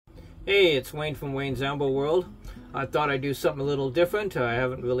Hey, it's Wayne from Wayne's Ambo World. I thought I'd do something a little different. I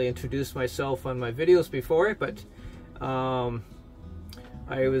haven't really introduced myself on my videos before, but I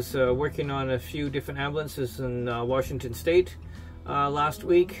was working on a few different ambulances in Washington State last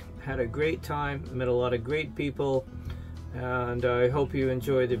week. Had a great time, met a lot of great people, and I hope you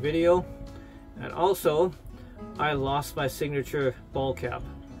enjoy the video. And also, I lost my signature ball cap.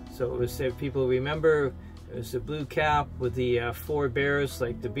 So it was, if people remember, it was the blue cap with the 4 bears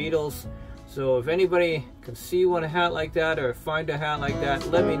like the Beatles. So if anybody can see one hat like that or find a hat like that,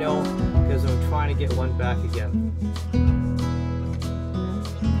 let me know, because I'm trying to get one back again.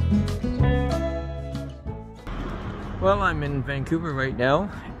 Well, I'm in Vancouver right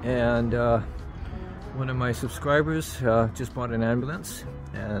now, and one of my subscribers just bought an ambulance,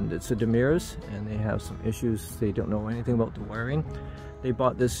 and it's a Demers, and they have some issues. They don't know anything about the wiring. They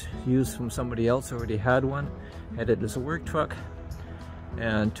bought this used from somebody else, already had one, had it as a work truck,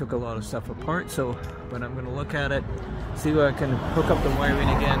 and took a lot of stuff apart. But I'm going to look at it, see where I can hook up the wiring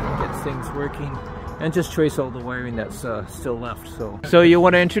again, get things working, and just trace all the wiring that's still left. So you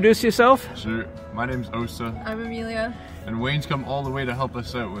want to introduce yourself? Sure. My name's Osa. I'm Amelia. And Wayne's come all the way to help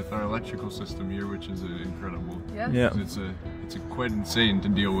us out with our electrical system here, which is incredible. Yes. Yeah. It's quite insane to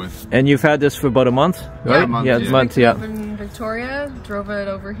deal with. And you've had this for about a month, right? Yeah, a month, yeah. Picked it up in Victoria, drove it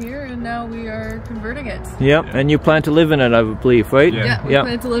over here, and now we are converting it. Yep, yeah. And you plan to live in it, I believe, right? Yeah, we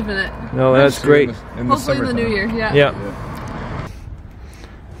plan to live in it. No, that's great. Hopefully in the new year, yeah. Yeah.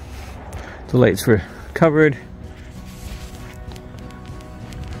 The lights were covered.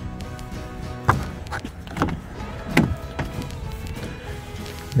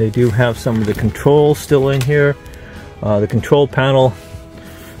 They do have some of the controls still in here. The control panel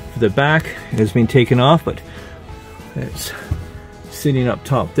for the back has been taken off, but it's sitting up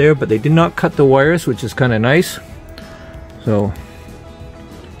top there. But they did not cut the wires, which is kind of nice. So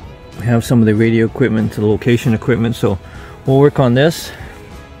we have some of the radio equipment, the location equipment, so we'll work on this.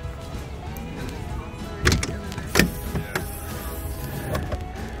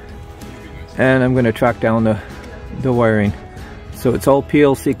 And I'm going to track down the wiring. So it's all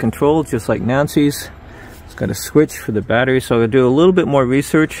PLC controlled, just like Nancy's. It's got a switch for the battery, so I'll do a little bit more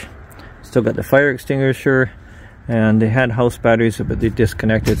research. Still got the fire extinguisher, and they had house batteries, but they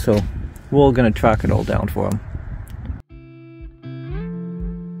disconnected, so we're going to track it all down for them.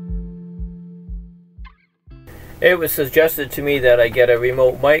 It was suggested to me that I get a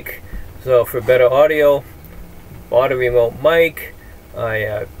remote mic, so for better audio. Bought a remote mic.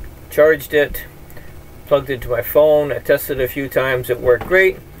 I charged it, plugged it to my phone. I tested it a few times. It worked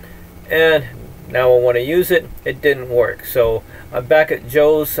great, and now I want to use it. It didn't work, so I'm back at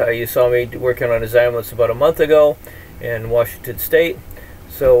Joe's. You saw me working on his ambulance about a month ago in Washington State.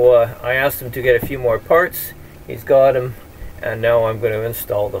 So I asked him to get a few more parts. He's got them, and now I'm going to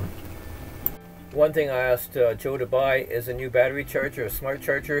install them. One thing I asked Joe to buy is a new battery charger, a smart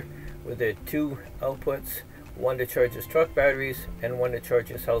charger with the 2 outputs, one to charge his truck batteries and one to charge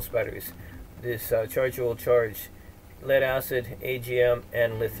his house batteries. This charger will charge lead acid, AGM,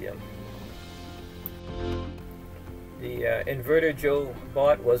 and lithium. The inverter Joe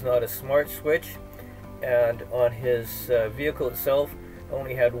bought was not a smart switch, and on his vehicle itself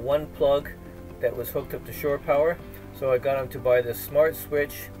only had one plug that was hooked up to shore power. So I got him to buy this smart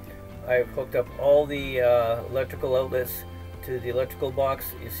switch. I've hooked up all the electrical outlets to the electrical box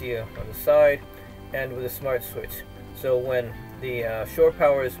you see on the side, and with a smart switch. So when the shore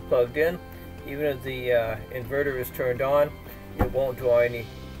power is plugged in, even if the inverter is turned on, it won't draw any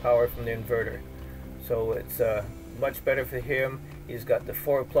power from the inverter. So it's much better for him. He's got the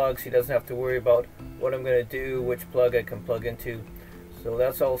 4 plugs. He doesn't have to worry about what I'm going to do, which plug I can plug into. So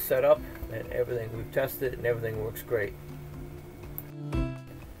that's all set up, and everything, we've tested, and everything works great.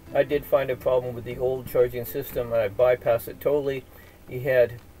 I did find a problem with the old charging system, and I bypassed it totally. He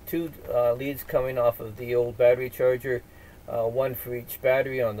had 2 leads coming off of the old battery charger, one for each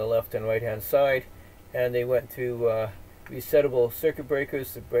battery on the left and right hand side, and they went to resettable circuit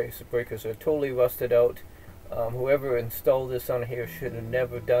breakers. The breakers are totally rusted out. Whoever installed this on here should have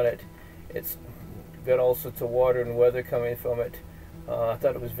never done it. It's got all sorts of water and weather coming from it. I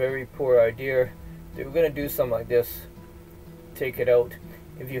thought it was a very poor idea. If they were going to do something like this, take it out.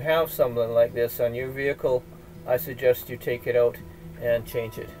 If you have something like this on your vehicle, I suggest you take it out and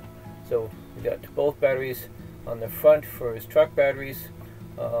change it. So we got both batteries on the front for his truck batteries.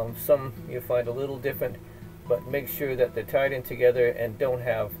 Some you'll find a little different, but make sure that they're tied in together and don't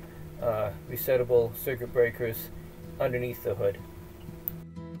have resettable circuit breakers underneath the hood.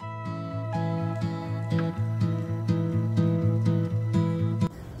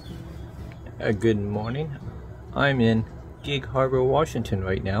 Good morning. I'm in Gig Harbor, Washington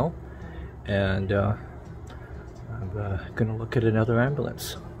right now, and I'm gonna look at another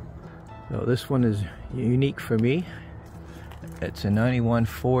ambulance. So this one is unique for me. It's a 91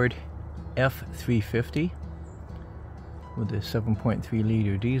 Ford F350 with a 7.3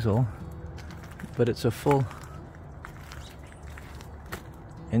 liter diesel, but it's a full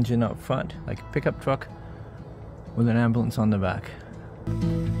engine up front, like a pickup truck with an ambulance on the back.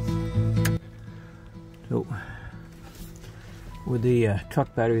 So with the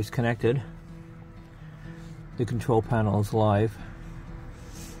truck batteries connected, the control panel is live,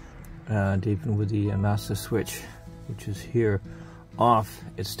 and even with the master switch, which is here, off,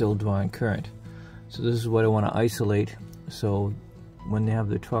 it's still drawing current. So this is what I want to isolate, so when they have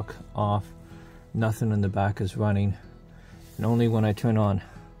the truck off, nothing in the back is running, and only when I turn on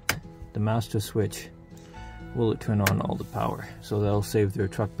the master switch will it turn on all the power. So that'll save their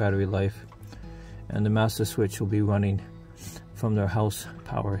truck battery life, and the master switch will be running from their house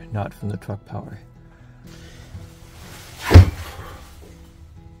power, not from the truck power.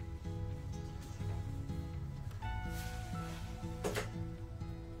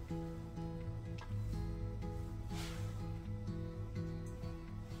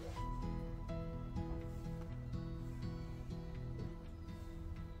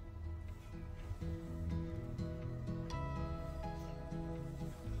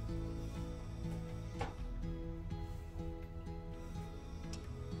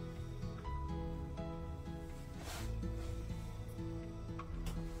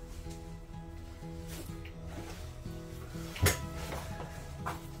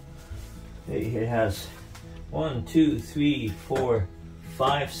 It has 1, 2, 3, 4,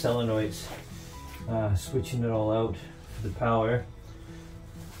 5 solenoids switching it all out for the power.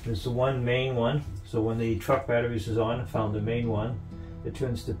 There's the one main one, so when the truck batteries is on, I found the main one. It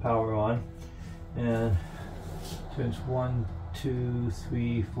turns the power on and turns 1, 2,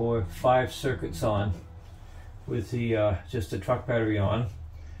 3, 4, 5 circuits on with the just the truck battery on.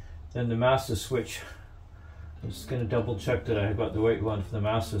 Then the master switch, I'm just going to double check that I got the right one for the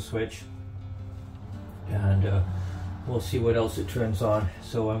master switch, and we'll see what else it turns on.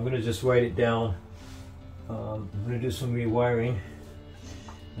 So I'm going to just write it down. I'm going to do some rewiring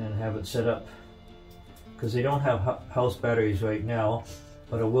and have it set up, because they don't have house batteries right now,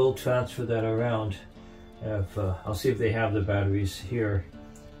 but I will transfer that around. I'll see if they have the batteries here,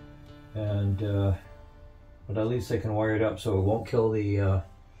 and but at least I can wire it up so it won't kill the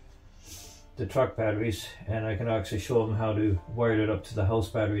truck batteries, and I can actually show them how to wire it up to the house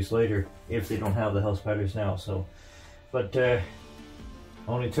batteries later if they don't have the house batteries now. So, but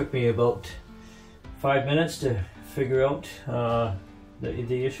only took me about 5 minutes to figure out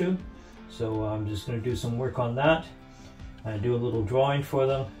the issue. So I'm just going to do some work on that and do a little drawing for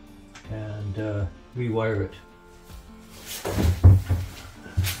them and rewire it.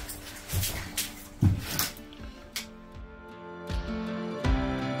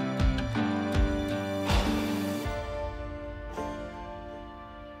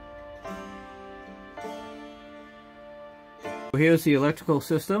 Here's the electrical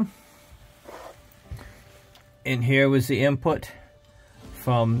system. In here was the input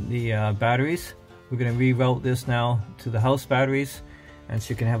from the batteries. We're going to reroute this now to the house batteries, and so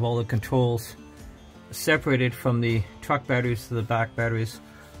you can have all the controls separated from the truck batteries to the back batteries,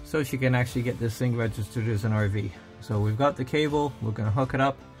 so she can actually get this thing registered as an RV. So we've got the cable, we're going to hook it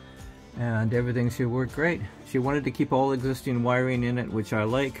up, and everything should work great. She wanted to keep all existing wiring in it, which I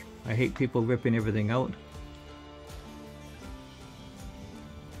like. I hate people ripping everything out.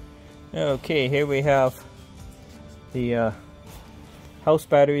 Okay, here we have the house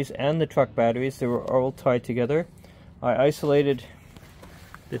batteries and the truck batteries. They were all tied together. I isolated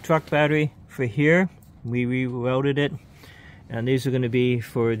the truck battery for here. We rerouted it, and these are going to be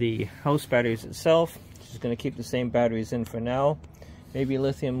for the house batteries itself. Just going to keep the same batteries in for now. Maybe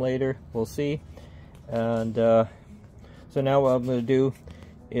lithium later, we'll see. And so now what I'm going to do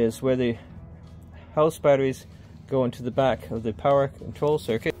is where the house batteries go into the back of the power control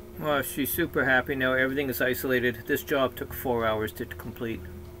circuit. Well, she's super happy now. Everything is isolated. This job took 4 hours to complete.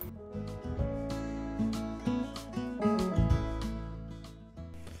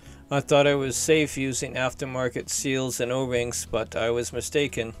 I thought I was safe using aftermarket seals and O-rings, but I was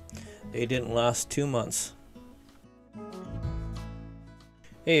mistaken. They didn't last 2 months.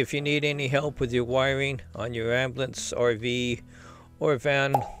 Hey, if you need any help with your wiring on your ambulance, RV, or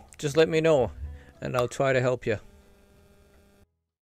van, just let me know and I'll try to help you.